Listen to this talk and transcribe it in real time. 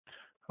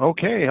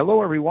Okay,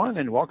 hello everyone,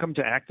 and welcome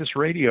to Actus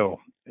Radio,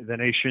 the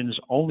nation's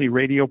only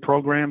radio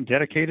program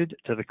dedicated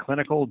to the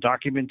clinical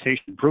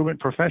documentation improvement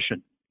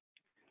profession.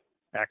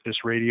 Actus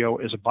Radio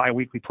is a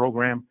bi-weekly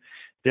program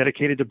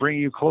dedicated to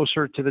bringing you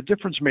closer to the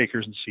difference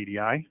makers in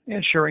CDI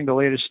and sharing the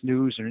latest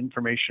news and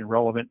information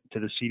relevant to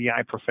the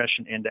CDI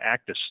profession and to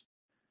Actus.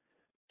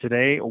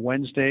 Today,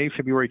 Wednesday,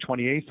 February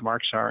 28th,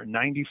 marks our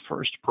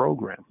 91st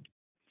program.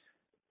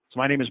 So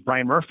my name is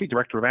Brian Murphy,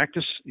 Director of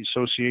Actus, the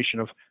Association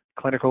of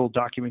Clinical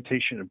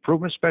Documentation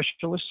Improvement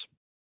Specialists,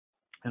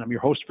 and I'm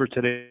your host for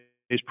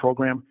today's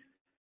program,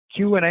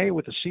 Q&A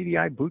with the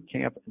CDI Boot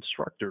Camp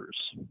Instructors.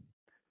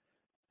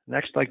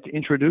 Next, I'd like to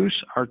introduce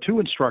our two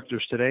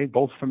instructors today,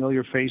 both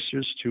familiar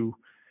faces to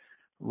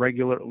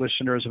regular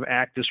listeners of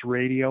Actus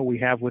Radio. We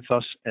have with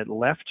us at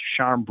left,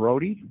 Sharm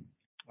Brody.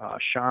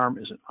 Sharm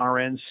is an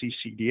RN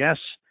CCDS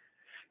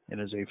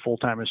and is a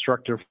full-time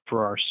instructor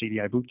for our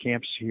CDI boot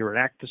camps here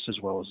at Actus, as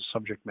well as a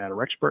subject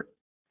matter expert.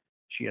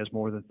 She has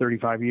more than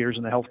 35 years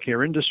in the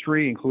healthcare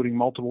industry, including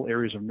multiple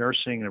areas of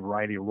nursing and a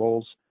variety of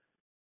roles.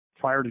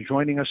 Prior to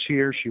joining us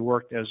here, she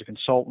worked as a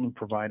consultant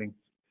providing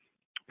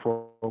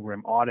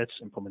program audits,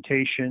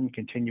 implementation,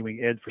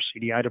 continuing ed for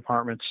CDI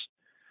departments.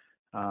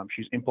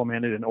 She's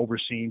implemented and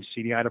overseen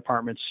CDI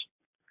departments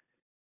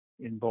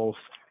in both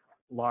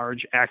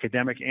large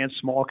academic and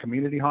small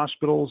community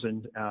hospitals,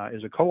 and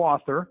is a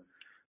co-author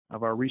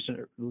of our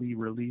recently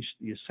released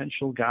The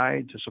Essential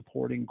Guide to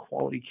Supporting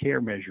Quality Care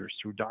Measures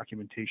Through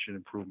Documentation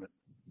Improvement.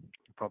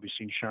 You've probably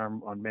seen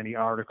Sharm on many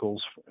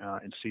articles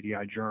in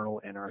CDI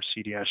Journal and our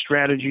CDI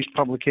Strategies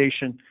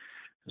publication,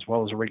 as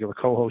well as a regular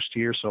co-host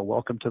here. So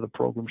welcome to the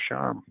program,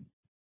 Sharm.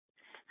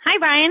 Hi,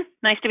 Brian.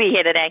 Nice to be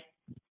here today.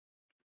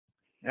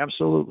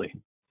 Absolutely.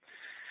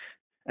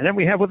 And then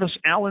we have with us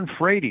Alan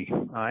Frady.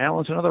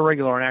 Alan's another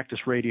regular on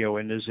Actus Radio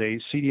and is a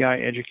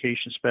CDI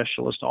education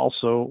specialist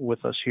also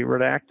with us here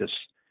at Actus.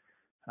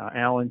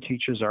 Alan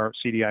teaches our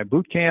CDI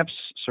boot camps,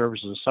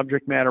 serves as a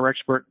subject matter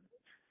expert.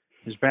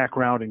 His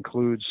background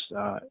includes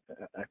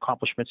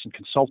accomplishments in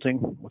consulting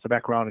with a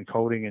background in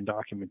coding and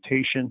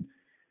documentation.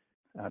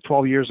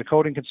 12 years as a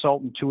coding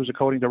consultant, 2 as a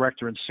coding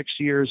director, and 6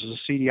 years as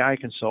a CDI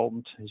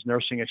consultant. His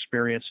nursing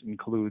experience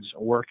includes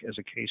work as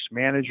a case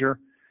manager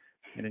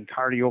and in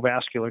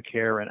cardiovascular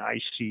care and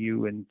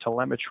ICU and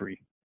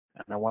telemetry.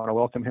 And I want to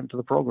welcome him to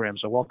the program.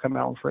 So welcome,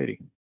 Alan Frady.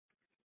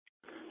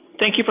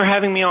 Thank you for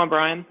having me on,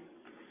 Brian.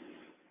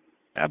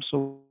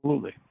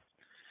 Absolutely.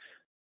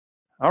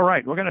 All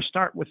right, we're going to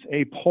start with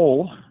a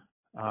poll,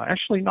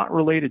 actually not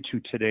related to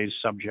today's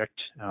subject.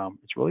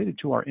 It's related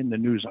to our In the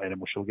News item,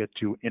 which we'll get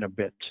to in a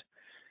bit.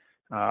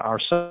 Our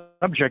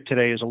subject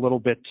today is a little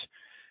bit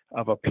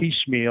of a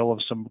piecemeal of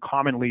some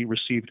commonly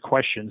received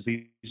questions.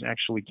 These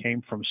actually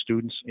came from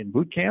students in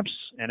boot camps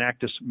and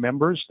Actus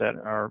members that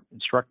our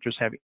instructors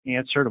have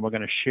answered, and we're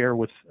going to share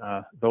with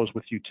those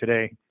with you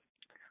today.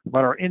 But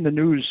our In the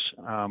News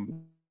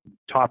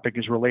topic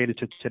is related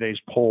to today's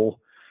poll,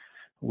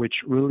 which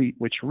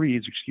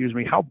reads,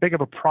 how big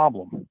of a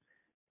problem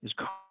is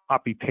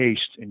copy paste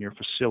in your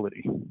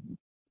facility?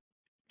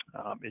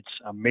 It's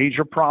a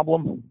major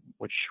problem,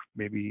 which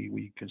maybe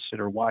we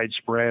consider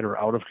widespread or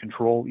out of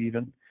control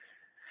even.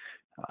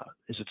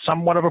 Is it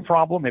somewhat of a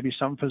problem? Maybe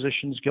some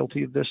physicians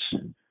guilty of this,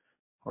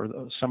 or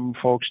some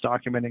folks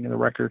documenting in the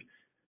record.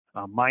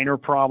 A minor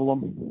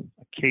problem,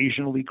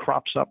 occasionally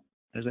crops up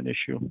as an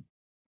issue.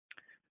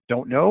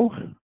 Don't know,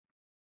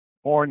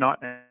 or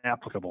not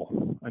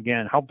applicable.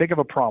 Again, how big of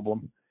a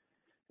problem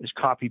is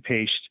copy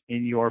paste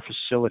in your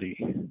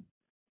facility?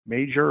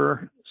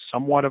 Major,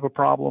 somewhat of a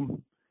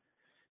problem,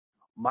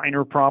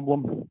 minor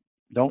problem,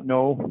 don't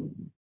know,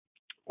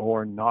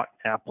 or not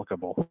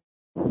applicable.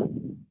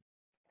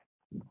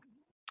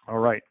 All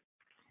right,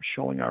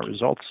 showing our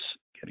results,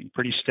 getting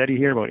pretty steady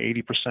here. About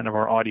 80% of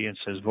our audience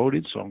has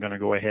voted, so I'm going to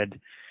go ahead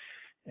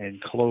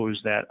and close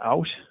that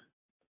out.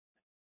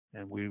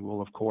 And we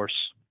will, of course,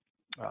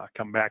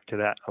 come back to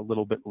that a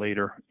little bit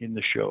later in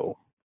the show.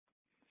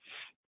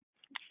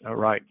 All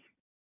right.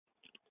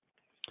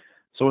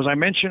 So as I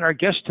mentioned, our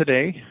guests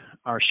today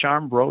are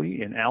Sharm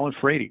Brody and Alan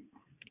Frady.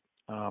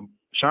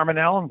 Sharm and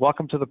Alan,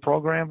 welcome to the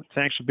program.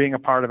 Thanks for being a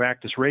part of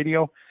Actus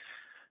Radio.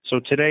 So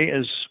today,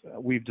 as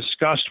we've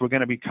discussed, we're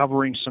going to be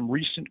covering some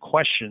recent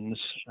questions.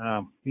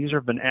 These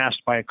have been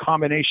asked by a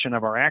combination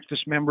of our Actus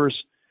members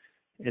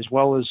as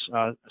well as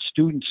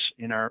students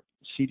in our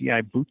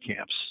CDI boot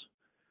camps.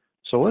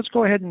 So let's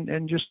go ahead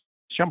and just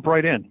jump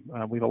right in.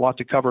 We have a lot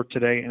to cover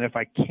today, and if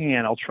I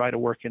can, I'll try to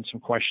work in some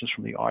questions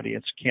from the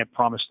audience. Can't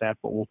promise that,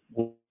 but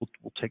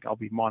I'll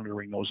be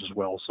monitoring those as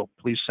well. So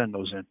please send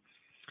those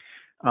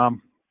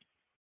in.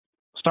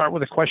 Start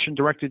with a question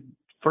directed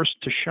first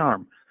to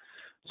Sharm.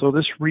 So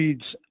this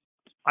reads,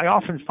 I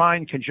often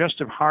find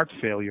congestive heart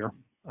failure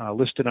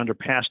listed under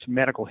past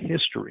medical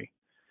history.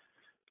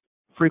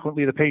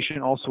 Frequently, the patient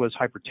also has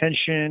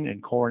hypertension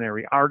and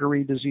coronary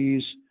artery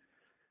disease,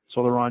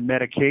 so they're on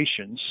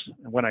medications.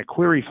 And when I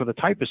query for the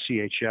type of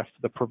CHF,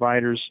 the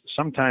providers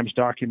sometimes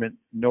document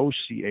no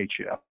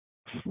CHF.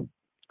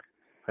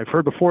 I've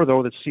heard before,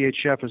 though, that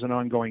CHF is an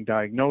ongoing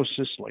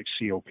diagnosis like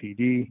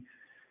COPD,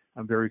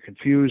 I'm very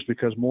confused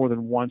because more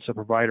than once a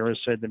provider has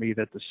said to me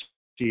that the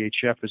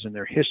CHF is in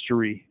their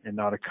history and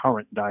not a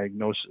current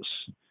diagnosis.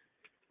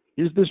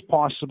 Is this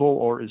possible,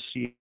 or is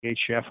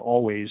CHF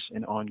always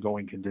an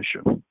ongoing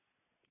condition?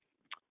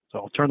 So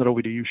I'll turn it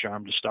over to you,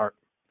 Sharm, to start.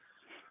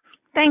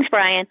 Thanks,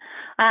 Brian.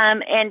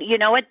 And you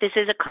know what? This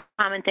is a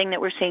common thing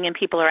that we're seeing and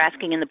people are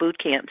asking in the boot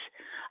camps.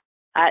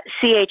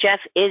 CHF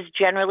is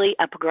generally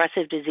a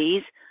progressive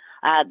disease.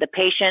 The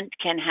patient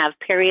can have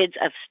periods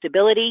of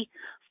stability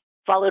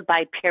followed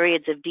by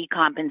periods of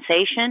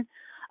decompensation.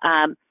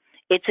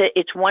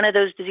 It's one of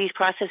those disease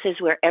processes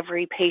where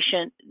every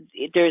patient,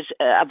 there's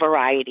a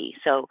variety,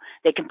 so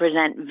they can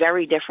present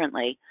very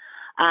differently.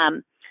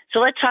 So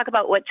let's talk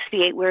about where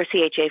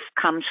CHF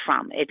comes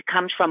from. It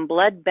comes from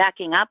blood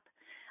backing up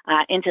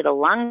into the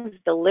lungs,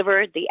 the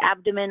liver, the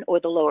abdomen,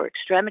 or the lower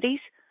extremities.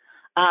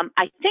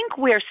 I think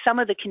where some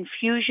of the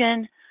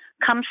confusion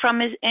comes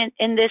from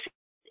in this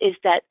is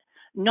that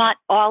not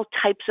all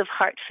types of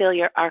heart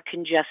failure are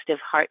congestive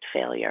heart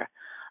failure.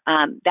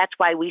 That's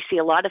why we see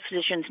a lot of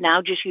physicians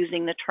now just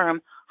using the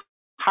term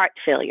heart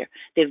failure.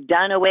 They've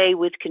done away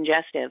with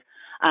congestive.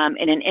 And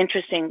an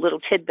interesting little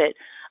tidbit,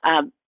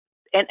 and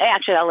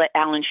actually I'll let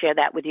Alan share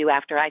that with you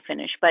after I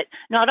finish, but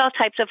not all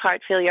types of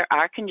heart failure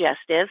are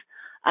congestive,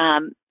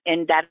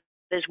 and that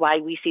is why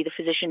we see the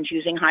physicians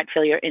using heart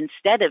failure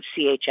instead of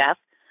CHF.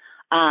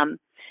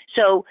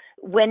 So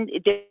when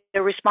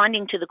they're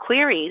responding to the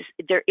queries,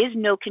 there is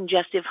no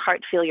congestive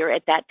heart failure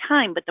at that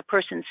time, but the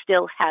person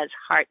still has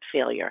heart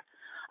failure.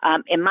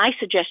 And my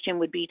suggestion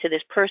would be to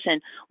this person,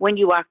 when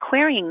you are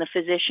querying the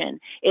physician,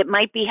 it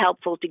might be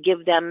helpful to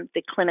give them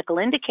the clinical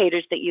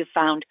indicators that you've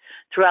found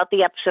throughout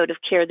the episode of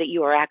care that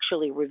you are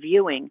actually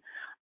reviewing,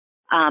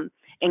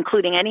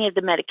 including any of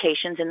the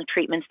medications and the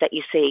treatments that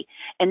you see,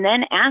 and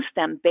then ask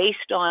them,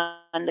 based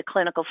on the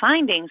clinical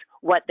findings,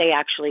 what they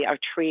actually are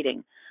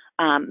treating.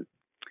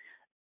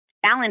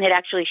 Alan had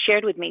actually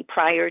shared with me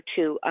prior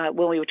to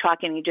when we were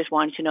talking, he just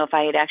wanted to know if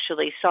I had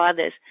actually saw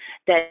this,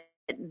 that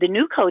the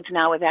new codes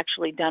now have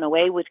actually done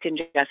away with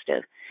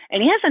congestive.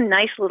 And he has a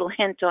nice little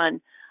hint on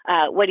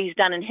what he's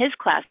done in his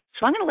class.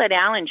 So I'm going to let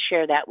Alan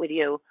share that with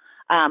you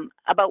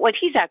about what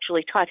he's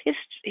actually taught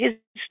his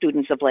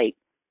students of late.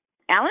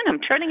 Alan,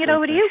 I'm turning it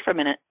over to you for a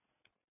minute.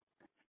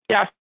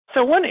 Yeah,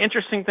 so one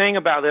interesting thing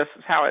about this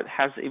is how it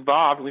has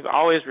evolved. We've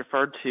always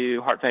referred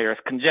to heart failure as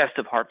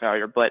congestive heart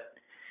failure, but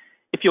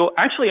if you'll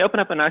actually open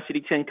up an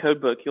ICD-10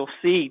 code book, you'll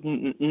see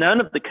none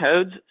of the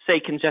codes say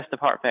congestive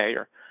heart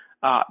failure.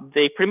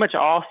 They pretty much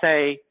all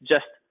say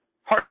just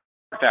heart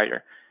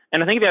failure.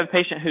 And I think if you have a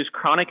patient who's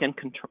chronic and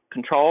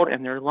controlled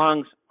and their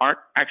lungs aren't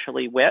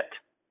actually wet,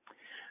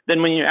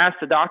 then when you ask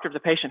the doctor if the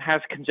patient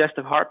has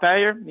congestive heart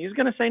failure, he's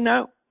going to say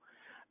no.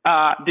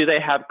 Do they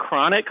have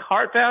chronic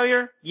heart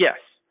failure? Yes.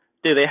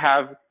 Do they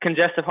have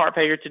congestive heart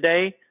failure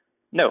today?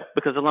 No,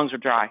 because the lungs are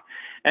dry.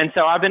 And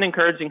so I've been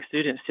encouraging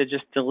students to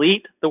just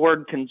delete the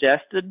word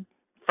congested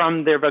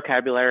from their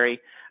vocabulary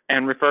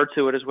and refer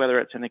to it as whether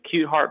it's an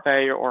acute heart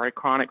failure or a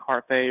chronic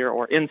heart failure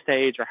or end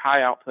stage or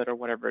high output or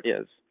whatever it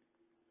is.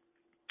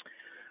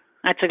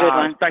 That's a good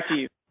one. Back to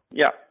you.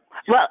 Yeah.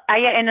 Well,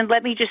 and then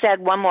let me just add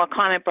one more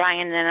comment,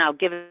 Brian, and then I'll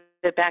give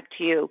it back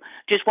to you.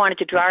 Just wanted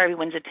to draw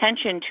everyone's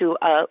attention to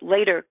a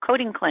later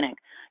coding clinic.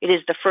 It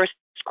is the first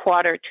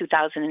quarter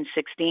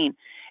 2016.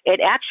 It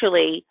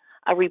actually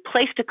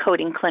replaced a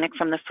coding clinic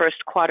from the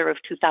first quarter of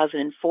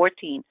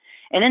 2014.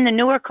 And in the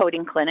newer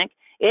coding clinic,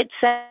 it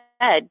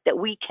said that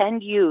we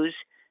can use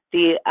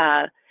the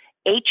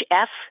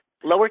HF,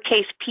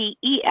 lowercase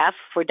PEF,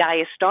 for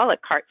diastolic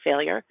heart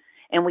failure,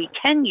 and we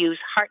can use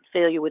heart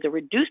failure with a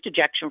reduced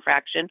ejection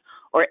fraction,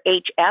 or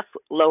HF,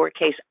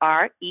 lowercase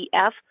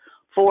REF,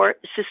 for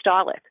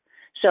systolic.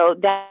 So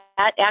that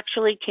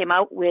actually came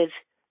out with,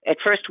 at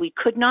first we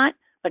could not,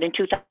 but in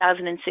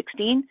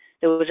 2016,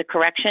 there was a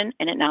correction,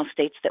 and it now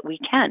states that we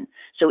can.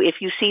 So if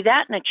you see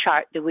that in a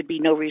chart, there would be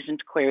no reason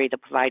to query the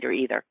provider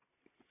either.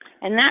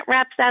 And that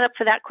wraps that up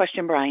for that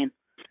question, Brian.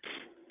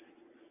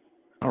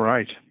 All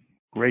right.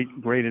 Great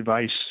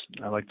advice.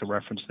 I like the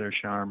reference there,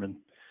 Sharm. And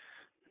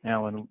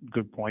Alan,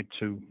 good point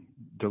to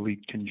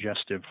delete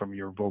congestive from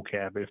your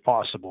vocab if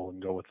possible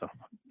and go with the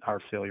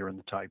heart failure and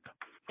the type.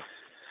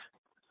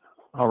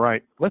 All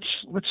right. Let's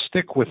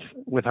stick with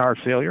heart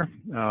failure.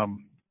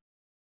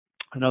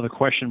 Another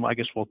question, I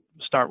guess we'll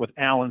start with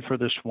Alan for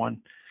this one.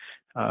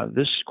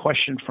 This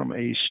question from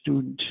a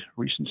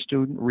recent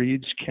student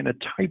reads, can a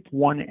type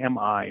 1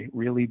 MI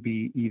really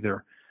be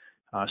either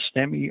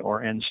STEMI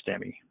or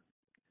NSTEMI?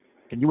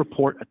 Can you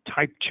report a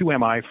type 2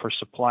 MI for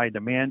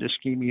supply-demand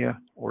ischemia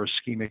or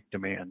ischemic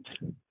demand?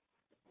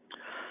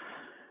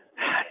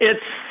 It's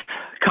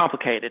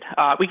complicated.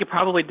 We could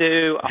probably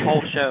do a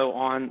whole show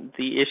on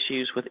the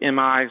issues with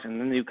MIs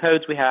and the new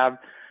codes we have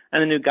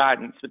and the new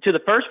guidance. But to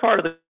the first part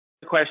of the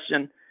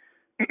question,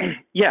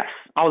 yes,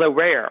 although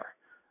rare.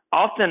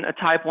 Often a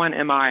type 1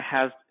 MI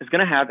is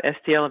going to have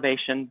ST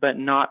elevation, but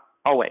not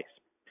always.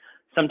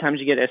 Sometimes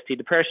you get ST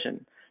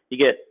depression. You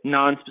get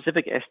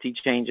non-specific ST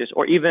changes,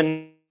 or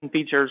even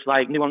features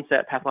like new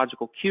onset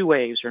pathological Q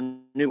waves or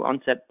new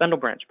onset bundle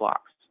branch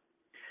blocks.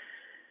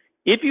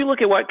 If you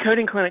look at what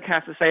Coding Clinic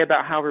has to say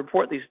about how to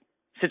report these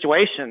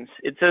situations,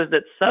 it says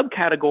that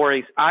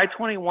subcategories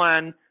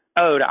I-21-0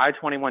 to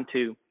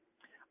I-21-2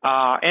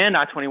 and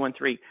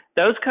I-21-3,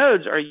 those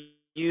codes are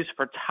used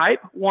for type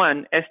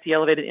 1 ST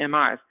elevated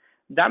MIs.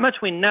 That much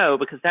we know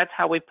because that's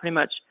how we pretty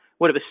much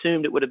would have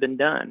assumed it would have been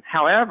done.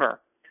 However,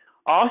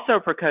 also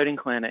for Coding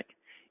Clinic,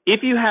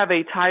 if you have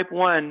a type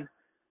 1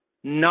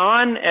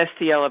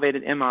 non-ST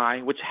elevated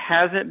MI, which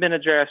hasn't been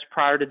addressed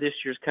prior to this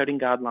year's coding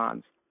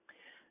guidelines,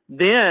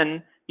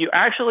 then you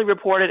actually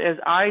report it as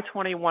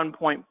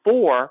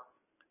I-21.4,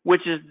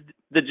 which is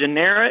the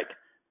generic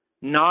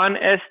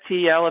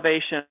non-ST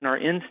elevation or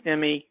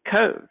NSTEMI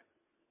code.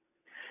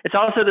 It's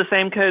also the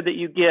same code that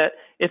you get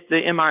if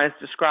the MI is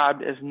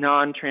described as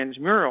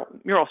non-transmural.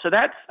 So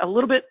that's a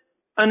little bit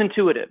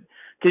unintuitive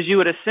because you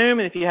would assume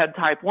if you had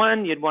type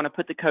 1, you'd want to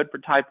put the code for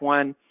type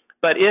 1.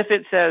 But if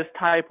it says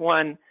type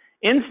 1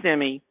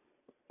 NSTEMI,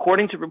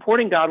 according to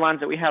reporting guidelines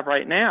that we have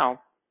right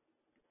now,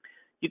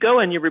 you go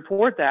and you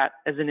report that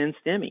as an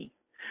NSTEMI.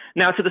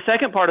 Now, to the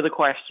second part of the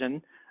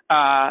question,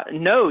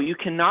 no, you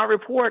cannot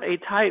report a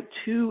type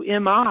 2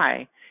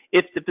 MI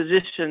if the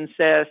physician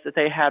says that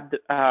they have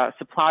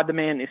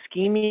supply-demand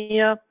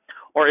ischemia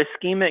or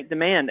ischemic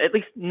demand, at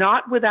least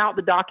not without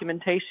the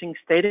documentation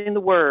stating the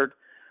word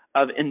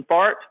of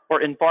infarct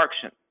or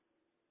infarction.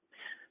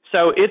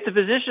 So if the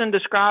physician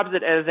describes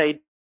it as a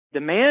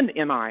demand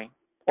MI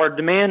or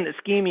demand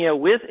ischemia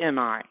with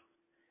MI,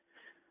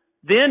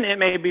 then it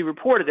may be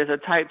reported as a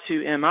type 2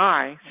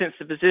 MI since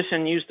the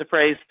physician used the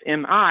phrase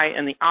MI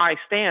and the I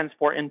stands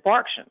for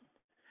infarction.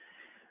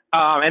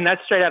 And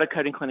that's straight out of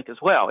Coding Clinic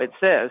as well. It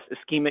says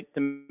ischemic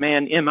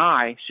demand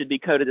MI should be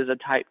coded as a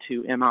type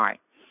 2 MI.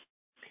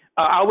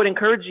 I would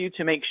encourage you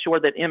to make sure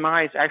that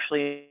MI is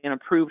actually an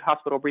approved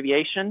hospital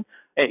abbreviation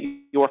at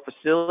your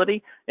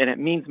facility, and it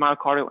means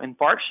myocardial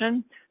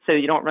infarction, so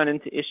you don't run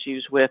into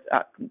issues with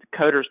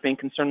coders being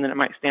concerned that it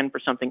might stand for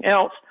something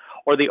else,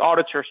 or the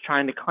auditors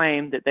trying to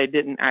claim that they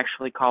didn't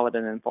actually call it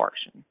an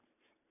infarction.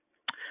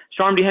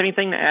 Sharm, do you have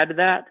anything to add to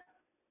that?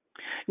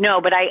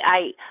 No, but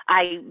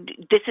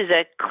this is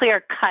a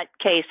clear-cut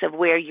case of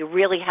where you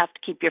really have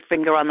to keep your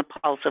finger on the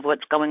pulse of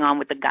what's going on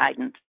with the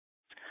guidance.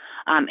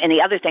 And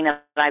the other thing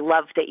that I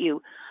love that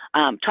you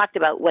talked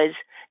about was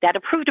that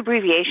approved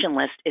abbreviation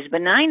list, as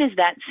benign as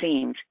that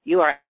seems, you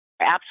are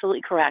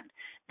absolutely correct.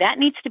 That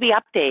needs to be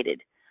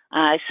updated.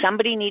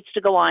 Somebody needs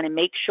to go on and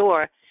make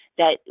sure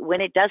that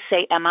when it does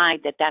say MI,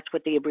 that that's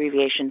what the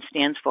abbreviation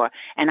stands for.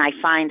 And I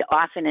find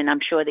often, and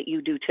I'm sure that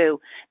you do too,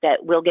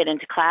 that we'll get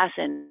into class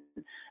and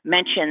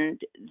mention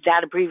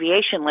that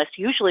abbreviation list,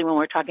 usually when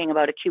we're talking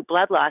about acute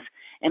blood loss,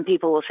 and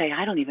people will say,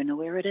 I don't even know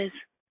where it is.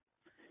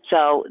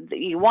 So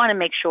you want to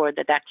make sure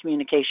that that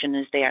communication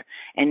is there.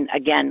 And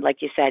again,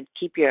 like you said,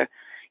 keep your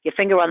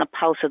finger on the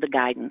pulse of the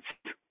guidance.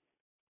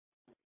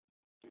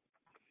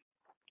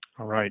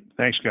 All right.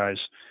 Thanks, guys.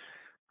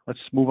 Let's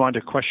move on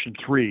to question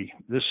 3.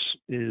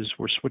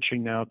 We're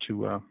switching now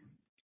to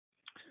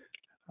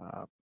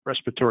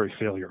respiratory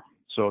failure.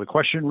 So the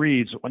question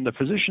reads, when the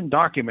physician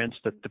documents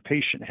that the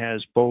patient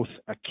has both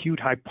acute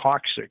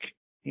hypoxic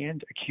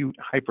and acute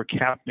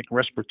hypercapnic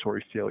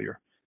respiratory failure,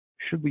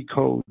 should we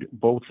code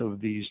both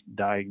of these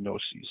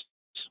diagnoses?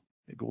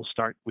 Maybe we'll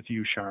start with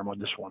you, Sharm, on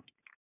this one.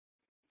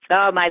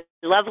 Oh, my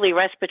lovely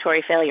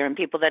respiratory failure, and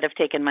people that have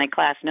taken my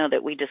class know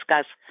that we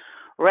discuss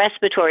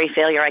respiratory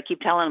failure. I keep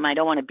telling them I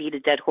don't want to beat a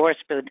dead horse,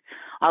 but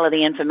all of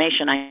the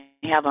information I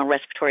have on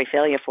respiratory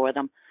failure for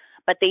them.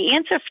 But the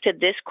answer to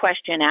this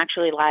question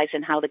actually lies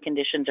in how the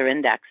conditions are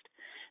indexed.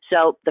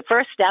 So the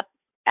first step,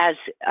 as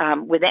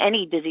with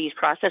any disease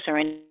process or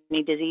any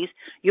disease,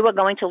 you are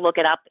going to look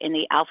it up in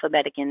the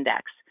alphabetic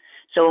index.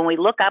 So when we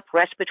look up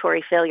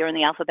respiratory failure in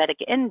the alphabetic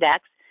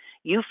index,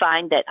 you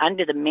find that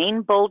under the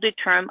main bolded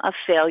term of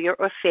failure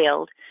or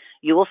failed,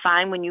 you will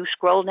find when you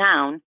scroll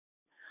down,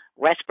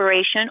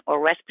 respiration or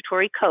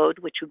respiratory code,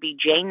 which would be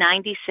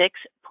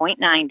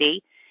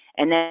J96.90.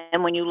 And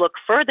then when you look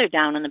further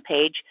down on the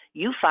page,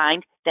 you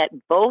find that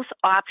both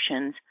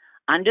options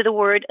under the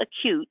word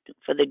acute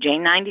for the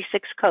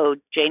J96 code,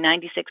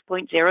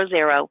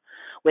 J96.00,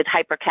 with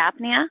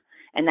hypercapnia,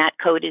 and that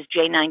code is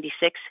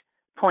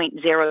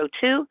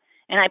J96.02,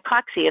 and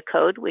hypoxia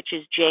code, which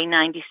is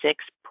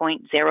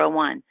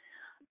J96.01.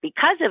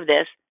 Because of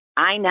this,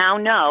 I now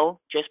know,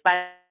 just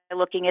by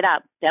looking it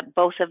up, that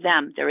both of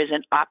them, there is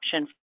an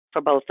option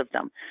for both of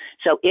them.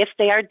 So if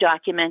they are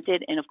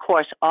documented, and of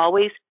course,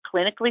 always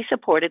clinically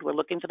supported, we're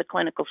looking for the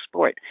clinical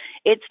support,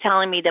 it's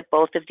telling me that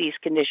both of these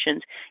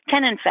conditions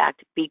can in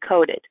fact be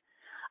coded.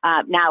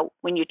 Now,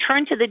 when you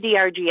turn to the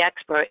DRG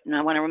expert, and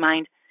I want to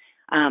remind,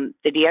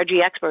 the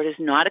DRG expert is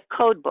not a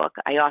code book.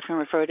 I often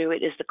refer to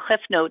it as the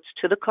Cliff Notes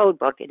to the code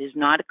book. It is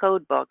not a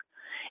code book.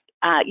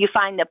 You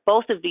find that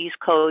both of these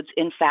codes,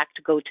 in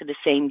fact, go to the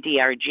same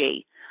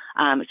DRG.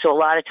 So a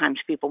lot of times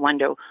people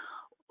wonder,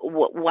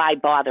 why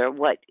bother?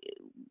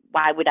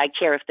 Why would I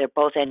care if they're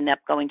both ending up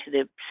going to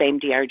the same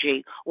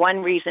DRG?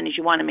 One reason is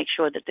you want to make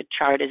sure that the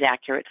chart is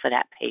accurate for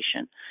that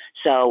patient.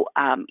 So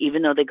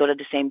even though they go to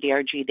the same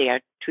DRG, they are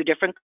two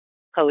different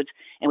codes,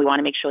 and we want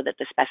to make sure that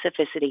the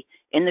specificity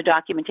in the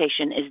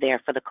documentation is there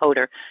for the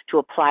coder to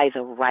apply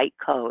the right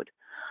code.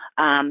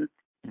 Trying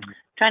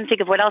to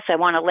think of what else I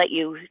want to let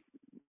you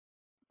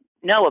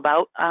know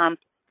about.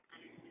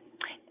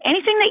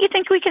 Anything that you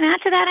think we can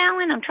add to that,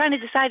 Alan? I'm trying to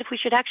decide if we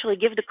should actually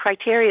give the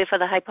criteria for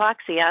the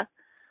hypoxia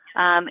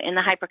and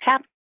the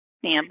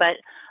hypercapnia, but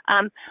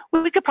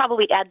we could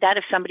probably add that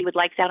if somebody would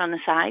like that on the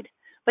side.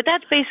 But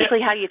that's basically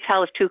how you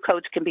tell if two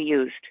codes can be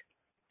used.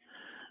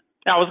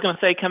 I was going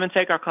to say, come and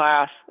take our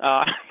class.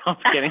 I'm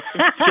kidding.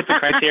 Skip the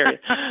criteria.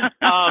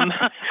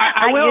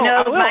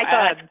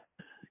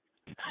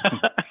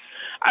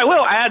 I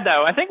will add,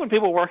 though, I think when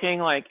people are working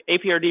like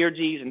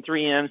APR-DRGs and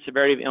 3M,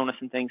 severity of illness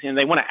and things,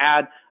 they want to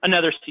add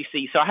another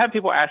CC. So I have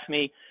people ask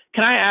me,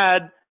 can I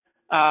add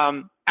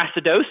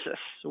acidosis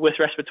with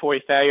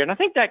respiratory failure? And I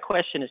think that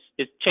question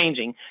is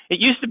changing. It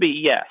used to be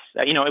yes.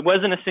 It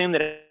wasn't assumed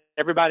that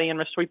everybody in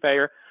respiratory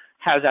failure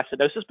has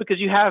acidosis because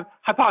you have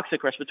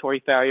hypoxic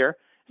respiratory failure.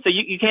 So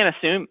you can't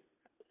assume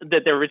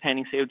that they're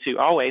retaining CO2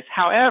 always.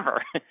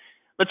 However,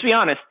 let's be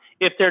honest,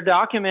 if they're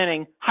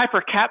documenting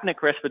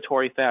hypercapnic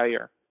respiratory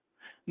failure,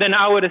 then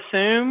I would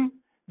assume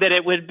that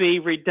it would be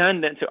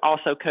redundant to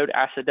also code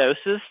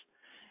acidosis,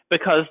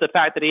 because the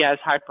fact that he has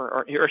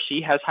or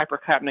she has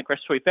hypercapnic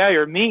respiratory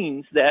failure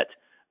means that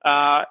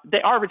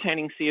they are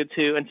retaining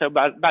CO2, and so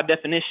by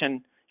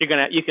definition, you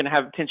can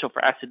have potential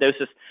for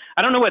acidosis.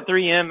 I don't know what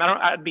 3M.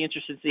 I'd be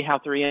interested to see how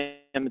 3M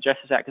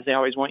addresses that, because they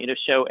always want you to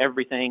show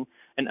everything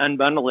and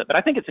unbundle it. But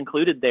I think it's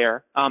included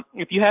there.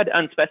 If you had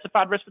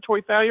unspecified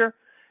respiratory failure,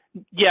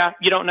 yeah,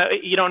 you don't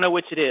know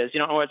which it is. You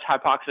don't know whether it's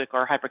hypoxic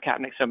or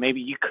hypercapnic. So maybe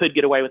you could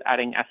get away with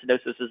adding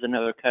acidosis as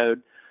another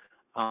code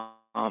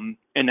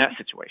in that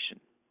situation.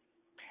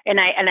 And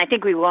I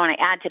think we want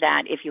to add to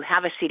that, if you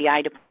have a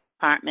CDI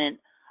department,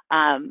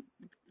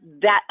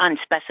 that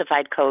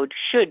unspecified code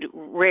should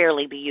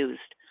rarely be used.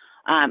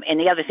 And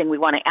the other thing we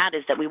want to add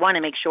is that we want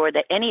to make sure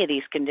that any of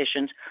these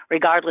conditions,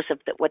 regardless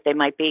of what they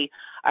might be,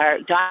 are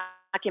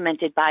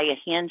documented by a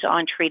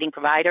hands-on treating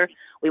provider.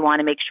 We want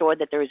to make sure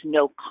that there is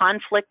no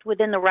conflict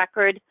within the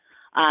record,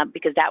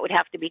 because that would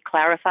have to be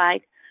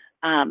clarified.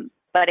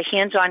 But a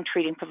hands-on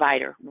treating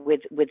provider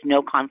with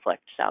no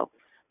conflict. So,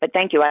 but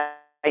thank you.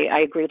 I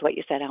agree with what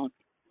you said, Alan.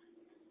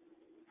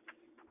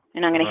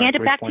 And I'm going to hand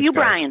it back to you,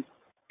 Brian.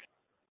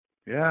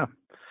 Yeah,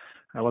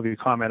 I love your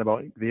comment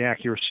about the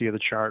accuracy of the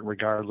chart,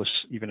 regardless,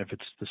 even if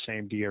it's the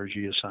same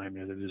DRG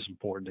assignment. It is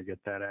important to get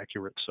that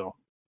accurate. So,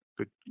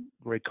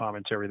 great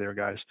commentary there,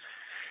 guys.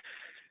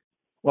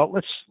 Well,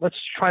 let's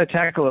try to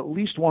tackle at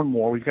least one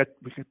more. We've got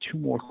two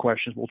more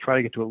questions. We'll try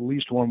to get to at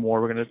least one more.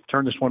 We're going to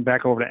turn this one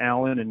back over to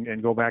Alan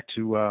and go back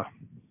to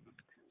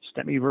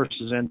STEMI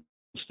versus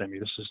NSTEMI.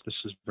 This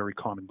is very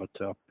common, but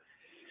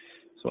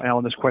so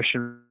Alan, this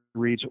question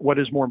reads, what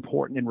is more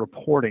important in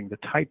reporting, the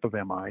type of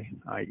MI,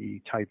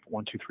 i.e. type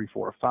 1, 2, 3,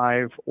 4, or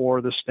 5,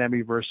 or the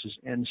STEMI versus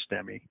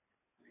NSTEMI?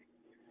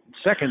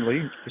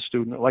 Secondly, the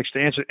student likes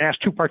to ask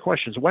two-part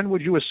questions. When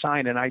would you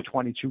assign an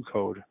I-22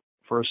 code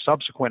for a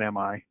subsequent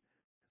MI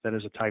that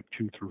is a type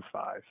 2 through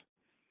 5?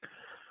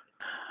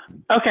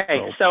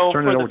 Okay, so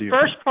for the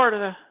first part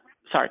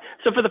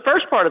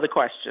of the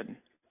question,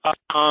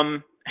 a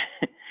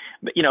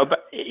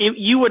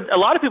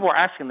lot of people are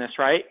asking this,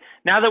 right?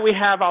 Now that we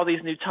have all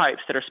these new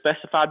types that are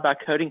specified by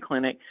Coding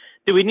Clinic,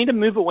 do we need to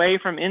move away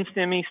from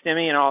NSTEMI,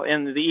 STEMI, and all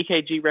in the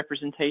EKG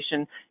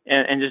representation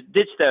and just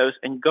ditch those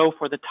and go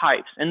for the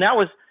types? And that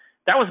was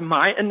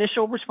my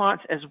initial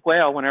response as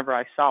well whenever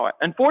I saw it.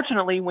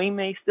 Unfortunately, we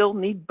may still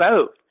need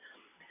both.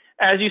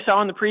 As you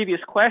saw in the previous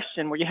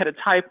question where you had a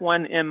type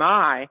 1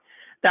 MI,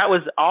 that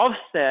was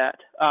offset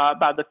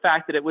by the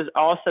fact that it was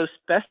also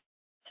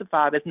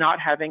specified as not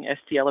having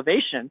ST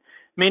elevation,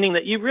 meaning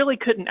that you really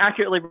couldn't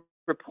accurately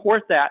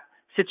report that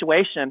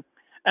situation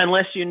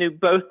unless you knew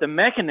both the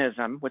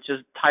mechanism, which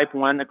is type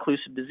 1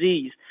 occlusive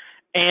disease,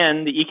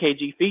 and the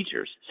EKG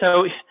features.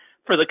 So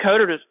for the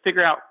coder to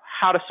figure out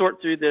how to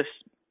sort through this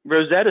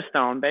Rosetta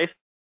Stone,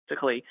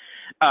 basically,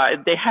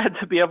 they had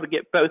to be able to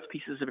get both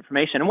pieces of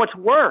information. And what's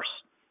worse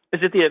is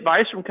that the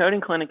advice from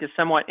Coding Clinic is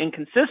somewhat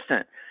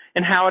inconsistent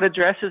in how it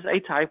addresses a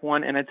type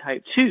 1 and a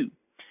type 2.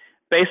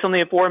 Based on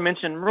the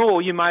aforementioned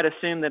rule, you might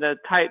assume that a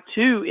type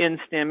 2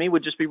 NSTEMI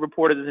would just be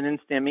reported as an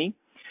NSTEMI.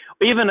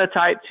 Even a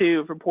type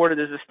 2 reported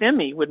as a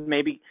STEMI would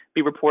maybe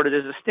be reported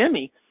as a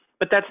STEMI,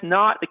 but that's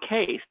not the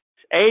case.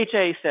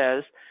 AHA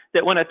says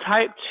that when a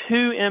type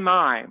 2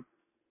 MI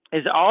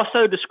is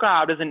also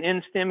described as an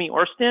NSTEMI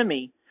or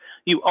STEMI,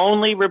 you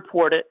only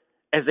report it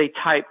as a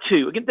type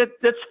 2. Again,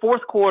 that's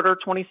fourth quarter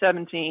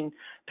 2017,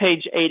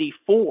 page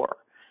 84.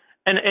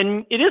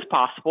 And it is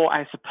possible,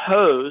 I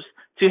suppose,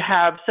 to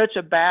have such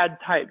a bad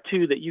type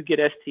 2 that you get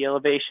ST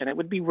elevation. It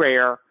would be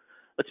rare,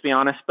 let's be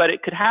honest, but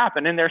it could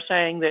happen. And they're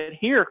saying that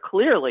here,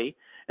 clearly,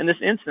 in this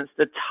instance,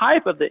 the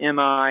type of the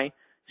MI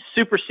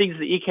supersedes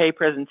the EK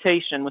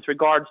presentation with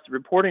regards to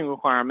reporting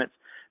requirements.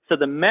 So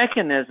the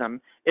mechanism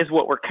is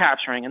what we're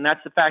capturing, and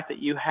that's the fact that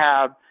you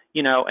have,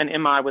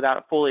 an MI without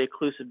a fully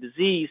occlusive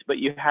disease, but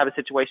you have a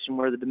situation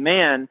where the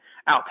demand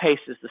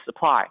outpaces the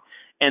supply.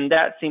 and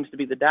that seems to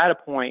be the data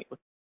point with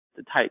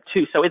the type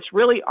 2. So it's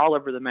really all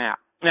over the map.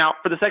 Now,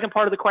 for the second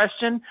part of the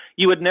question,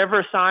 you would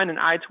never assign an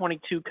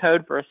I-22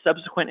 code for a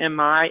subsequent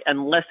MI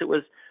unless it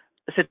was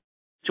a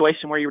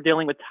situation where you were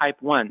dealing with type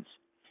 1s.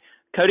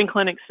 Coding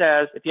Clinic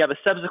says if you have a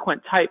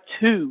subsequent type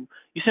 2,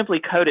 you simply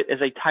code it as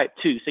a type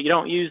 2. So you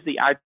don't use the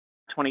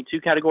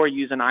I-22 category, you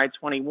use an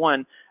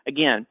I-21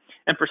 again.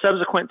 And for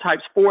subsequent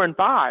types 4 and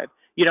 5,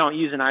 you don't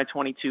use an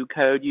I-22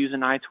 code, use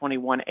an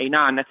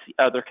I-21A9. That's the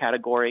other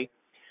category.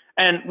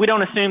 And we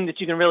don't assume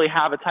that you can really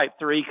have a type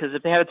 3, because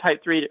if they had a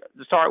type 3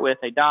 to start with,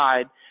 they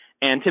died.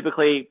 And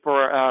typically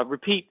for a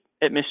repeat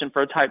admission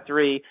for a type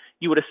 3,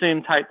 you would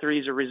assume type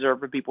 3s are reserved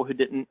for people who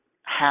didn't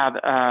have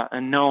a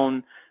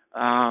known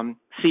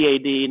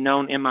CAD,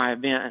 known MI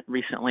event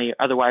recently.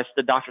 Otherwise,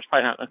 the doctor's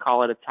probably not going to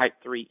call it a type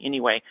 3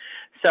 anyway.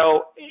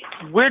 So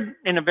we're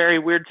in a very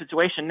weird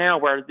situation now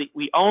where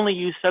we only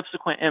use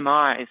subsequent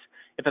MIs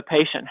if a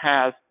patient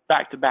has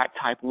back-to-back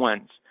type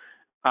 1s.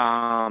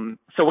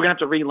 So we're going to have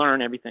to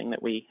relearn everything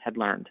that we had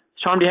learned.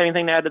 Sean, do you have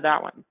anything to add to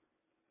that one?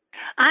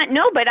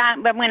 No, but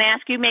I'm going to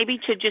ask you maybe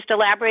to just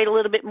elaborate a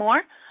little bit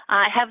more.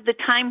 Have the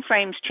time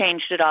frames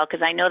changed at all?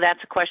 Because I know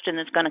that's a question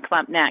that's going to come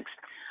up next.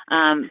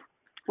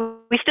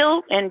 We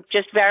still, and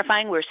just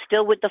verifying, we're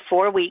still with the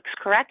 4 weeks,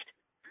 correct?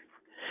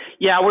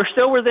 Yeah, we're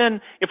still within.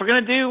 If we're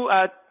going to do,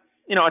 a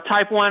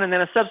type 1 and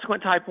then a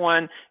subsequent type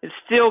 1, it's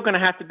still going to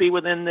have to be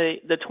within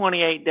the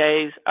 28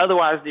 days.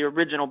 Otherwise, the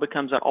original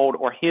becomes an old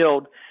or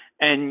healed,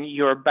 and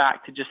you're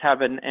back to just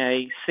having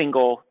a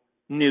single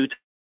new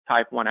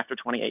type 1 after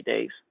 28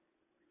 days.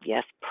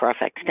 Yes,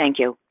 perfect. Thank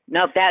you.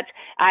 No, that's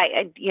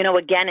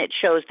again, it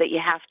shows that you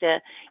have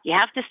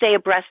to stay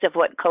abreast of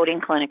what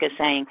Coding Clinic is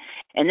saying,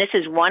 and this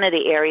is one of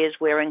the areas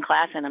where in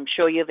class, and I'm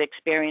sure you've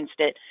experienced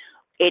it.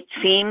 It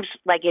seems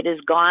like it has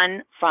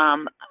gone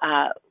from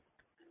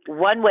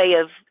one way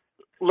of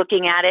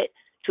looking at it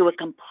to a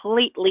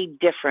completely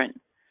different,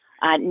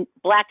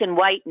 black and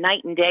white,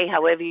 night and day,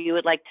 however you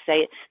would like to say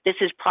it. This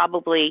is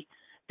probably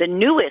the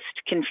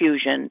newest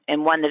confusion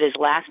and one that is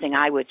lasting,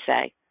 I would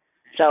say.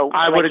 So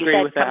I would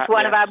agree with that. It's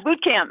one of our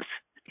boot camps.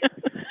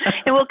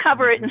 And we'll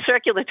cover it in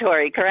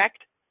circulatory, correct?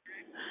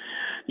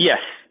 Yes.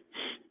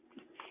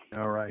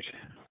 All right.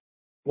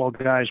 Well,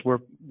 guys, we're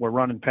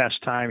running past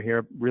time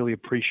here. Really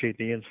appreciate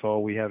the info.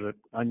 We have an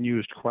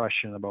unused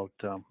question about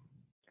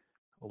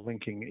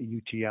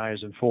linking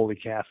UTIs and Foley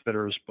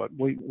catheters, but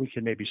we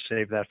can maybe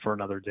save that for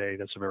another day.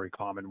 That's a very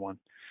common one.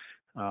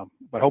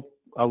 But hope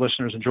our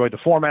listeners enjoyed the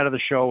format of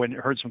the show and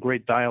heard some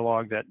great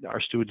dialogue that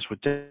our students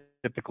would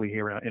typically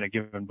hear in a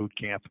given boot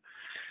camp.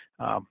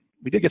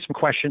 We did get some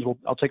questions.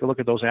 I'll take a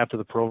look at those after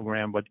the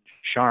program. But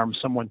Sharm,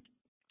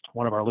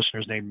 one of our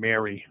listeners named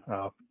Mary,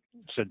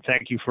 said,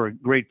 "Thank you for a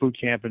great boot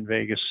camp in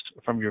Vegas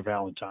from your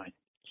Valentine."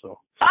 So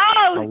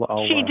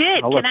she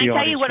did. Can I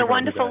tell you what a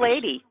wonderful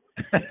lady?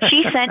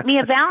 She sent me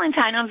a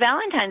Valentine on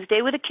Valentine's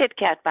Day with a Kit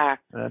Kat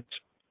bar.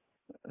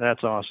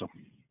 That's awesome.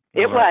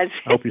 It was.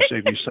 Hope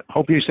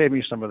you saved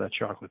me some of that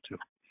chocolate too.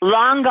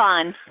 Long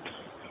gone.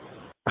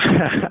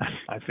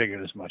 I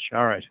figured as much.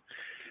 All right.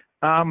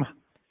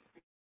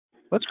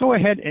 Let's go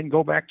ahead and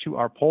go back to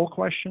our poll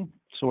question.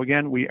 So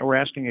again, we're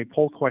asking a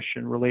poll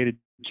question related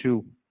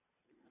to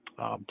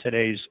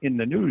today's In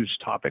the News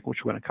topic, which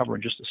we're going to cover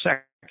in just a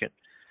second.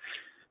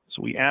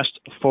 So we asked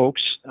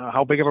folks,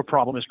 how big of a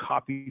problem is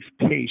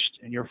copy-paste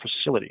in your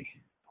facility?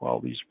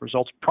 Well, these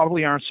results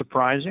probably aren't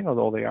surprising,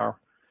 although they are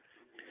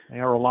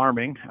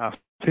alarming.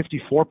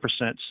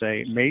 54%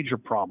 say major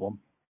problem,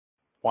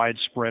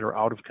 widespread or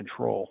out of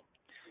control.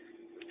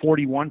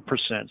 41%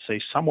 say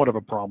somewhat of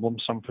a problem,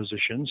 some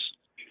physicians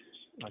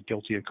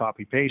guilty of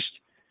copy-paste.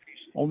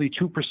 Only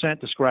 2%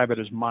 describe it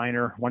as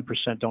minor,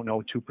 1% don't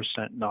know,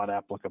 2% not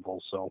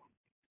applicable. So,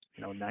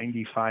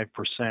 95%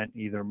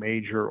 either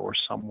major or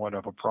somewhat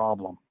of a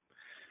problem.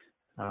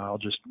 I'll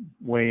just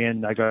weigh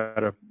in. I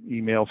got an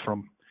email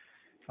from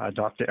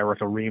Dr.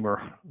 Erica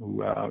Reamer,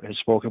 who has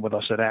spoken with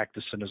us at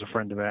Actus and is a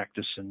friend of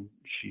Actus, and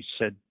she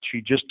said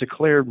she just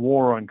declared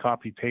war on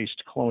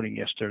copy-paste cloning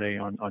yesterday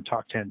on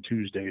Talk 10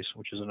 Tuesdays,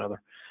 which is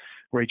another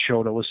great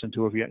show to listen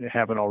to if you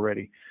haven't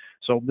already.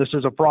 So this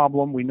is a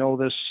problem. We know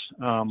this.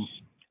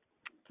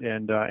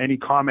 And any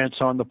comments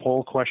on the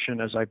poll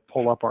question as I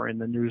pull up our In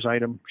the News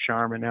item,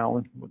 Sharm and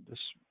Alan, with this?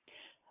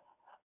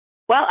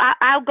 Well,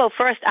 I'll go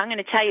first. I'm going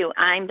to tell you,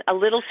 I'm a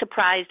little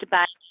surprised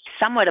about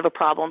somewhat of a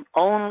problem,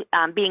 only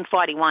being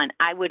 41.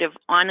 I would have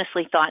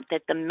honestly thought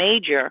that the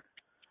major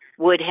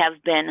would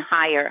have been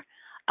higher,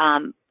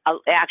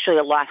 actually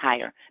a lot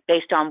higher,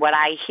 based on what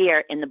I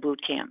hear in the boot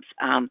camps.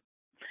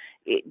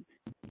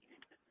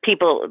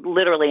 People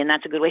literally, and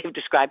that's a good way to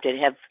describe it,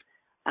 have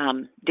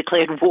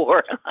declared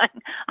war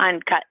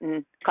on cut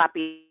and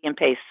copy and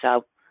paste.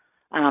 So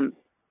Alan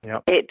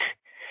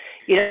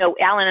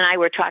and I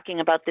were talking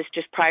about this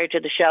just prior to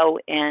the show,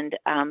 and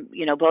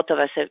both of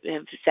us have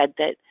said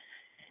that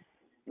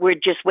we're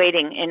just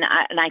waiting, and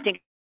I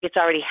think it's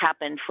already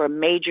happened for a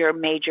major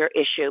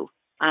issue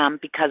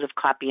because of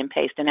copy and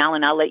paste. And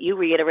Alan, I'll let you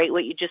reiterate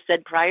what you just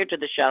said prior to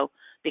the show,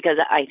 because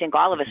I think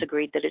all of us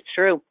agreed that it's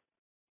true.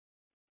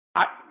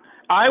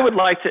 I would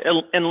like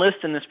to enlist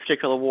in this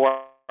particular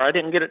war. I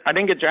didn't get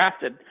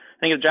drafted.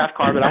 I didn't get a draft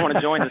card, but I want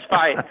to join this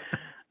fight.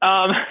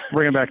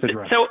 Bring it back to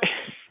draft. So,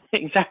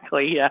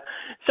 exactly, yeah.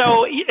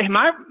 So,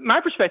 my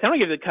perspective, I'm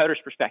going to give you the coder's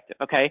perspective,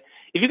 okay?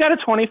 If you got a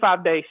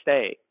 25-day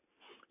stay,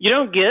 you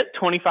don't get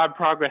 25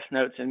 progress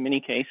notes in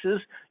many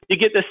cases. You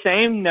get the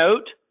same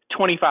note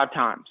 25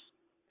 times.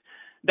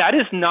 That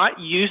is not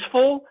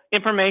useful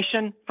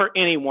information for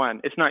anyone.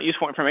 It's not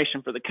useful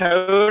information for the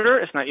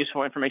coder. It's not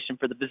useful information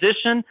for the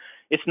physician.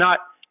 It's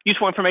not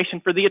useful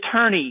information for the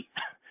attorney,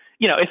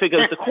 if it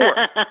goes to court.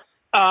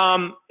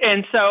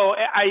 And so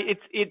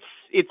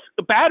it's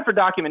bad for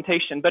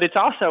documentation, but it's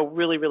also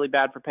really, really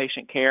bad for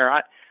patient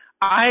care.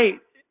 I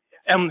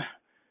am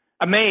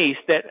amazed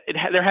that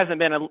there hasn't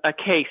been a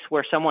case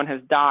where someone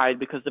has died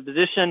because the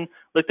physician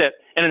looked at,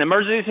 in an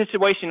emergency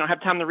situation, you don't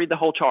have time to read the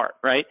whole chart,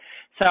 right?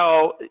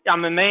 So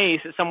I'm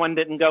amazed that someone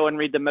didn't go and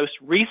read the most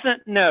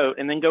recent note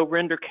and then go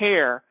render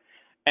care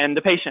and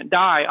the patient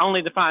die,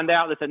 only to find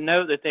out that the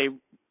note that they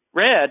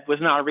read was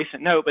not a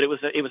recent note, but it was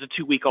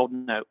a 2-week-old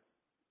note.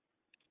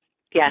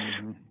 Yes.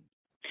 Mm-hmm.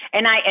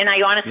 And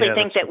I honestly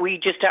think that we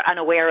just are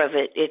unaware of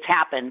it. It's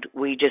happened.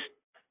 We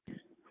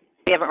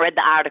haven't read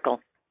the article.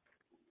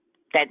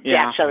 That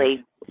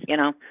actually,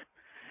 Yeah.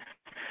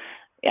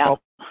 Well,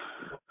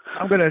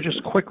 I'm going to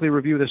just quickly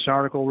review this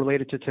article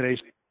related to today's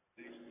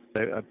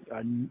a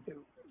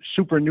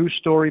super news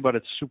story, but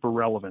it's super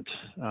relevant.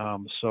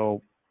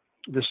 So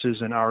this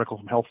is an article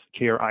from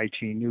Healthcare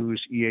IT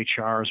News.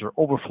 EHRs are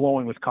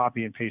overflowing with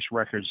copy and paste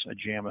records, a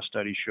JAMA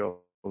study shows.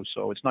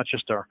 So it's not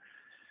just our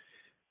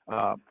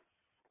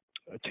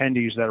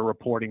attendees that are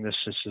reporting this.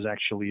 This is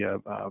actually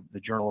the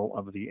Journal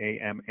of the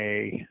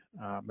AMA,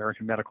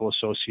 American Medical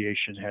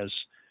Association, has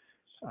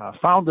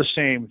found the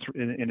same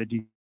in a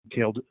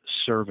detailed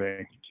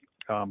survey.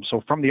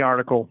 So from the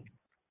article,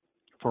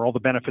 for all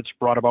the benefits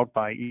brought about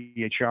by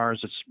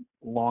EHRs, it's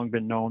long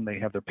been known they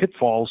have their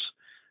pitfalls,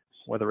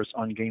 whether it's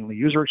ungainly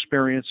user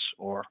experience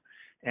or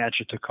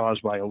agita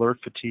caused by alert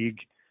fatigue.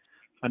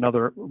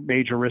 Another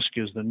major risk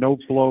is the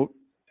note bloat,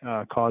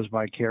 caused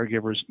by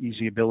caregivers'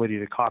 easy ability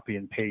to copy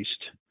and paste.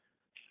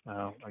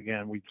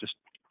 Again, we just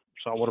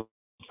saw what a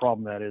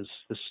problem that is.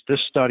 This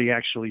study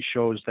actually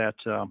shows that.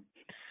 So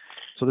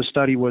the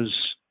study was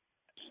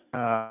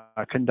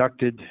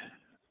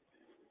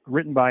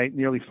written by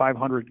nearly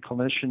 500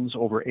 clinicians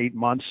over 8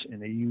 months in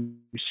the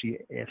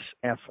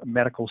UCSF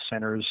Medical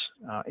Center's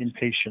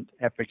inpatient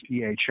Epic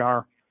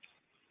EHR.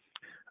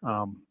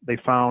 They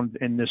found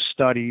in this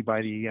study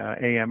by the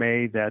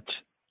AMA that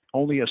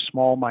only a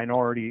small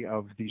minority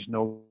of these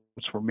notes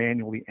were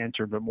manually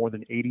entered, but more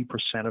than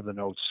 80% of the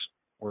notes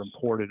were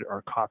imported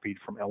or copied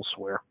from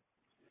elsewhere.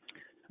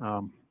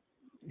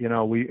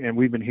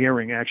 We've been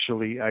hearing,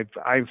 actually,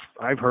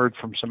 I've heard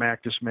from some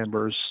ACTIS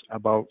members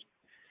about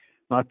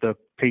not the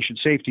patient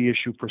safety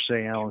issue per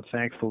se, Alan,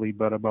 thankfully,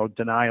 but about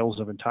denials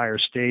of entire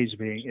stays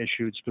being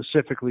issued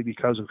specifically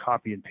because of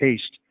copy and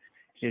paste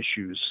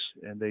issues.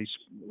 And they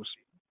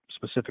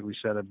specifically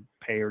said a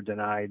payer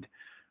denied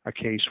a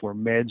case where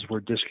meds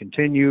were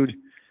discontinued,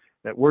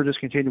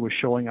 was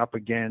showing up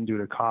again due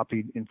to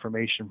copied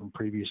information from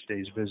previous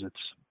days' visits.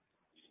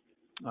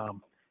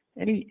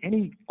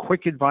 Any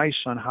quick advice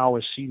on how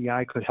a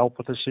CDI could help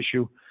with this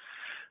issue?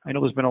 I know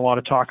there's been a lot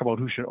of talk about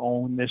who should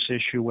own this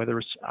issue, whether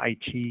it's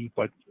IT,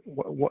 but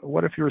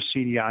what if you're a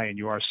CDI and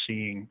you are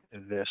seeing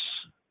this,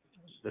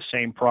 the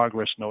same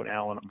progress note,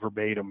 Alan,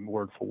 verbatim,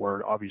 word for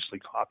word, obviously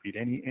copied?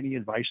 Any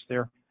advice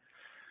there?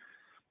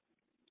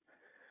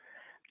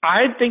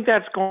 I think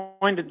that's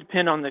going to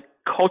depend on the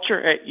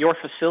culture at your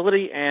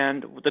facility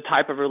and the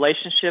type of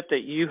relationship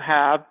that you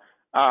have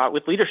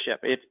with leadership.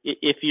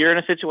 If you're in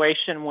a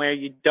situation where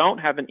you don't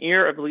have an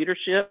ear of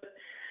leadership,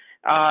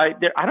 I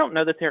don't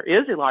know that there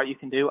is a lot you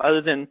can do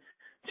other than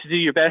to do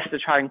your best to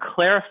try and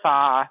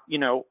clarify,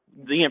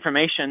 the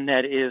information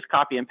that is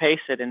copy and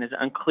pasted and is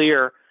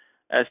unclear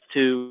as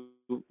to,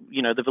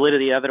 the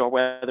validity of it or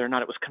whether or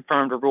not it was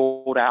confirmed or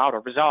ruled out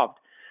or resolved.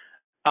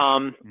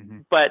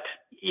 But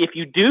if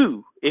you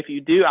do,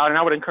 and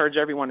I would encourage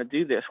everyone to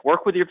do this,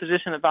 work with your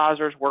physician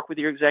advisors, work with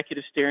your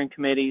executive steering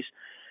committees,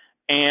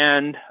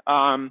 and,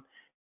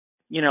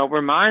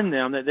 remind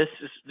them that this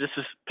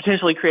is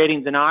potentially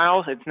creating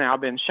denials. It's now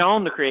been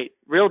shown to create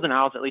real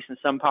denials, at least in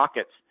some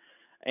pockets.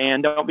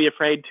 And don't be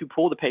afraid to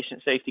pull the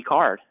patient safety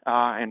card.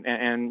 A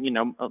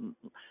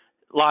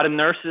lot of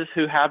nurses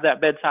who have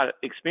that bedside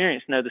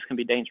experience know this can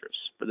be dangerous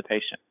for the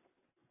patient.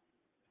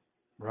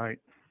 Right.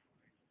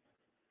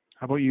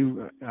 How about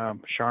you,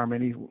 Sharm?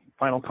 Any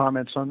final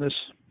comments on this?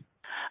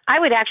 I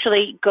would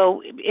actually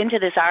go into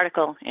this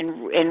article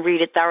and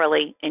read it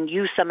thoroughly and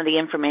use some of the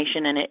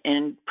information in it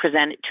and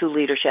present it to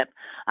leadership.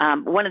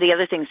 One of the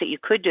other things that you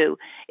could do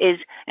is,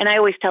 and I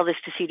always tell this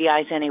to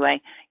CDIs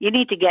anyway, you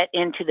need to get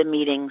into the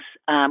meetings,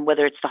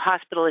 whether it's the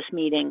hospitalist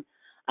meeting,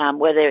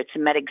 whether it's a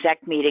med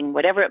exec meeting,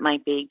 whatever it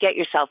might be, get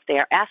yourself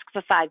there, ask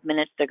for 5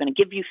 minutes, they're going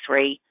to give you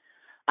 3.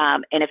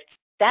 And if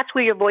that's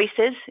where your voice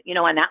is,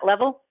 on that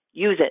level,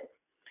 use it.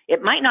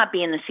 It might not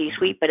be in the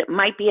C-suite, but it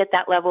might be at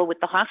that level with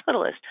the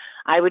hospitalist.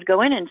 I would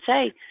go in and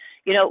say,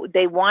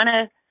 They want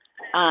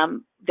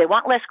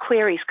less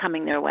queries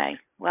coming their way.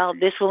 Well,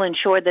 this will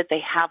ensure that they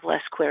have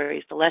less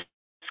queries. The less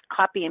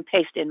copy and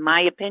paste, in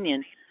my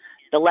opinion,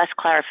 the less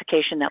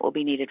clarification that will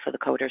be needed for the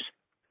coders.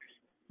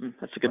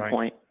 That's a good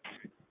point.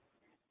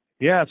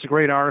 Yeah, it's a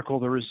great article.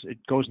 It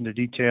goes into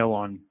detail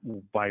on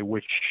by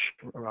which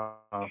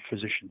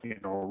physician,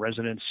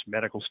 residents,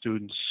 medical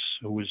students,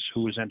 who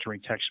is entering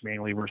text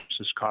manually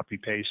versus copy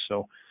paste.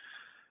 So,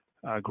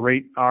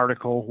 great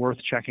article, worth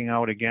checking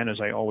out. Again,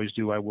 as I always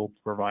do, I will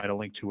provide a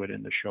link to it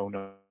in the show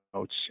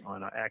notes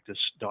on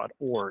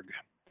actus.org.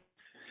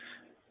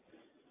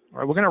 All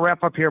right, we're going to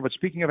wrap up here, but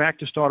speaking of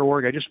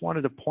actus.org, I just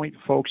wanted to point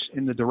folks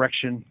in the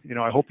direction,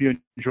 I hope you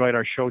enjoyed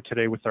our show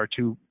today with our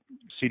two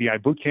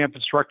CDI Boot Camp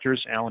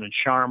instructors, Alan and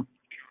Sharm.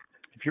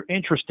 If you're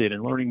interested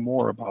in learning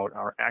more about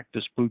our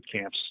Actus Boot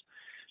Camps,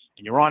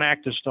 and you're on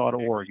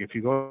actus.org, if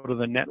you go to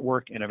the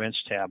Network and Events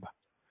tab,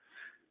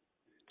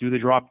 do the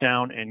drop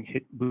down and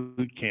hit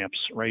Boot Camps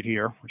right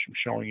here, which I'm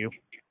showing you.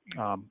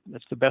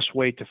 That's the best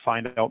way to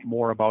find out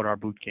more about our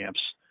boot camps.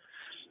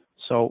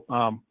 So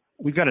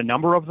we've got a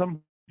number of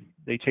them.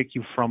 They take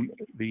you from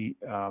the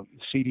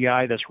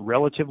CDI that's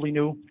relatively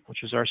new,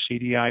 which is our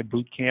CDI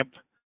Boot Camp.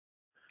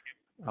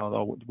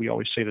 Although we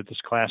always say that this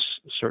class,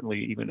 certainly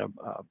even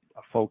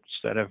folks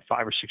that have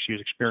 5 or 6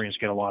 years experience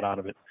get a lot out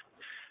of it.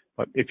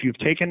 But if you've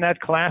taken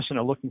that class and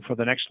are looking for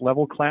the next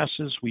level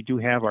classes, we do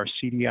have our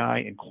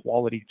CDI and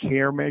Quality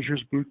Care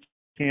Measures Boot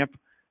Camp,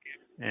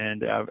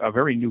 and a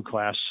very new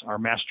class, our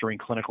Mastering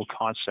Clinical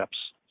Concepts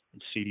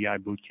in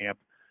CDI Boot Camp.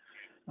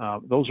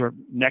 Those are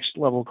next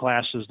level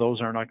classes.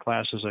 Those are not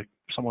classes that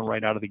someone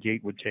right out of the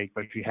gate would take.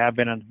 But if you have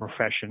been in the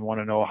profession,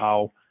 want to know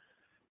how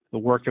the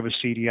work of a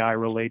CDI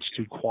relates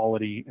to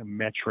quality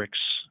metrics,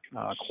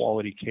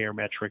 quality care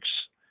metrics,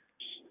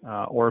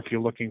 or if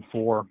you're looking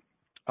for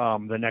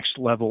the next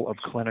level of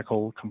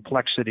clinical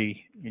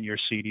complexity in your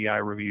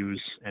CDI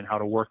reviews and how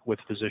to work with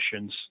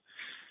physicians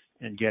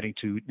and getting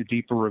to the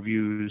deeper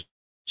reviews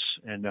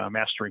and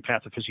mastering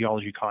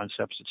pathophysiology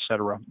concepts, et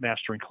cetera,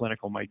 mastering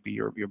clinical might be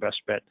your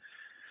best bet.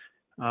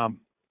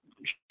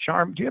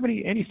 Sharm, do you have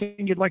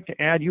anything you'd like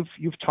to add?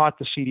 You've taught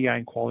the CDI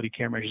and Quality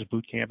Care Measures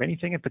Boot Camp.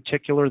 Anything in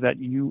particular that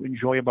you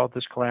enjoy about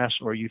this class,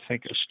 or you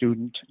think a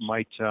student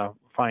might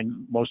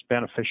find most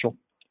beneficial?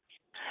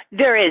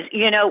 There is.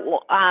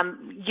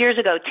 Years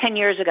ago, 10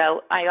 years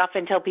ago, I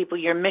often tell people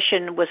your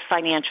mission was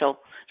financial.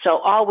 So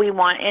all we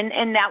want,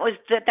 and that was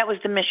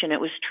the mission. It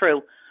was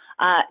true.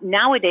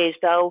 Nowadays,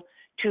 though,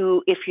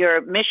 if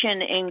your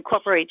mission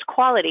incorporates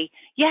quality,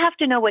 you have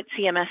to know what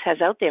CMS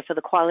has out there for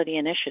the quality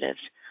initiatives.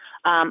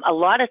 A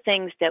lot of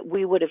things that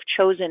we would have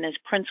chosen as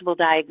principal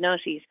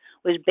diagnoses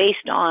was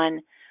based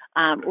on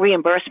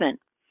reimbursement.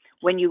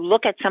 When you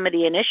look at some of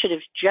the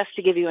initiatives, just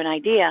to give you an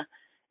idea,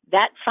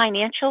 that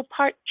financial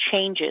part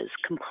changes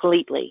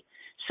completely.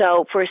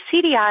 So for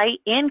CDI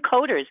and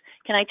coders,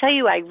 can I tell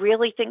you, I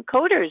really think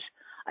coders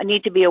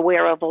need to be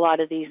aware of a lot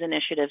of these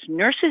initiatives.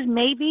 Nurses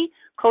may be,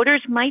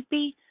 coders might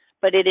be,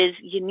 but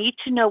you need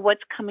to know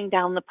what's coming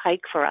down the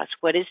pike for us,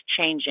 what is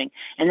changing.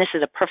 And this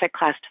is a perfect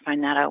class to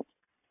find that out.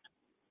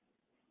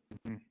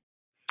 Mm-hmm.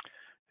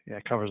 Yeah,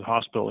 it covers the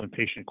hospital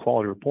inpatient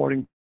quality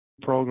reporting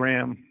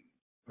program,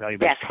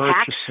 value-based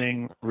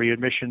purchasing,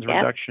 readmissions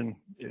reduction.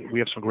 We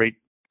have some great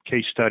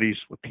case studies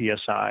with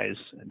PSIs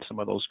and some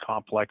of those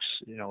complex,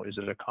 is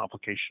it a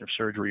complication of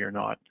surgery or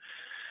not?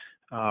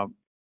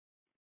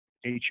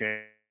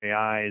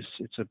 HAIs,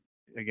 it's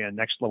again,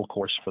 next level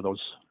course for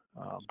those.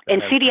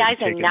 And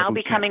CDIs are now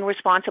becoming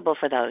responsible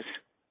for those.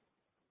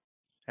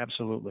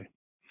 Absolutely.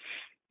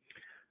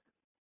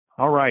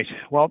 All right.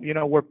 Well,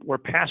 we're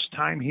past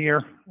time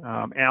here.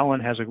 Alan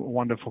has a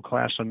wonderful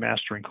class on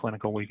Mastering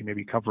Clinical. We can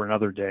maybe cover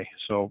another day.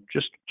 So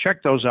just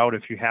check those out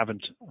if you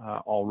haven't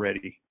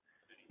already.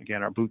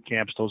 Again, our boot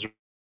camps, those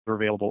are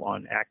available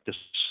on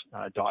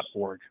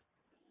actus.org.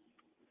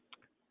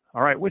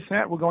 All right. With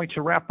that, we're going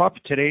to wrap up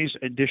today's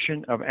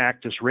edition of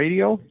Actus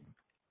Radio.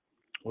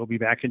 We'll be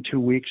back in 2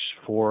 weeks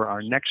for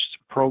our next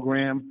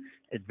program,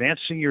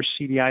 Advancing Your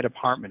CDI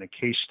Department, a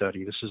case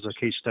study. This is a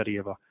case study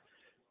of a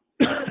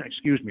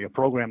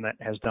program that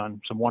has done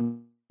some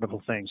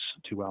wonderful things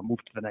to move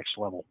to the next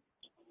level.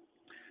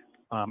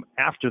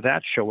 After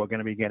that show, we're going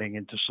to be getting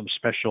into some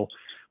special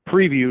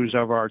previews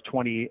of our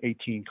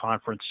 2018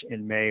 conference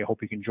in May. I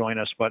hope you can join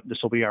us, but this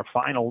will be our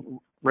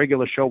final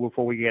regular show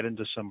before we get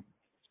into some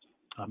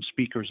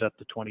speakers at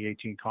the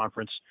 2018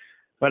 conference.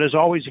 But as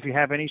always, if you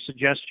have any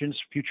suggestions,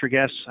 future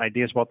guests,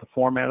 ideas about the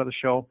format of the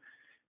show,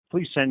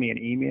 please send me an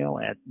email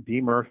at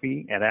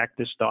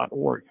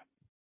bmurphy@actus.org.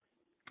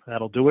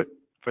 That'll do it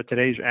for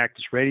today's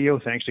Actus Radio.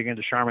 Thanks again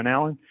to Sharm and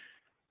Alan.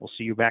 We'll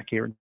see you back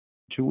here in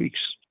 2 weeks.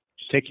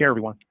 Take care,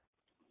 everyone.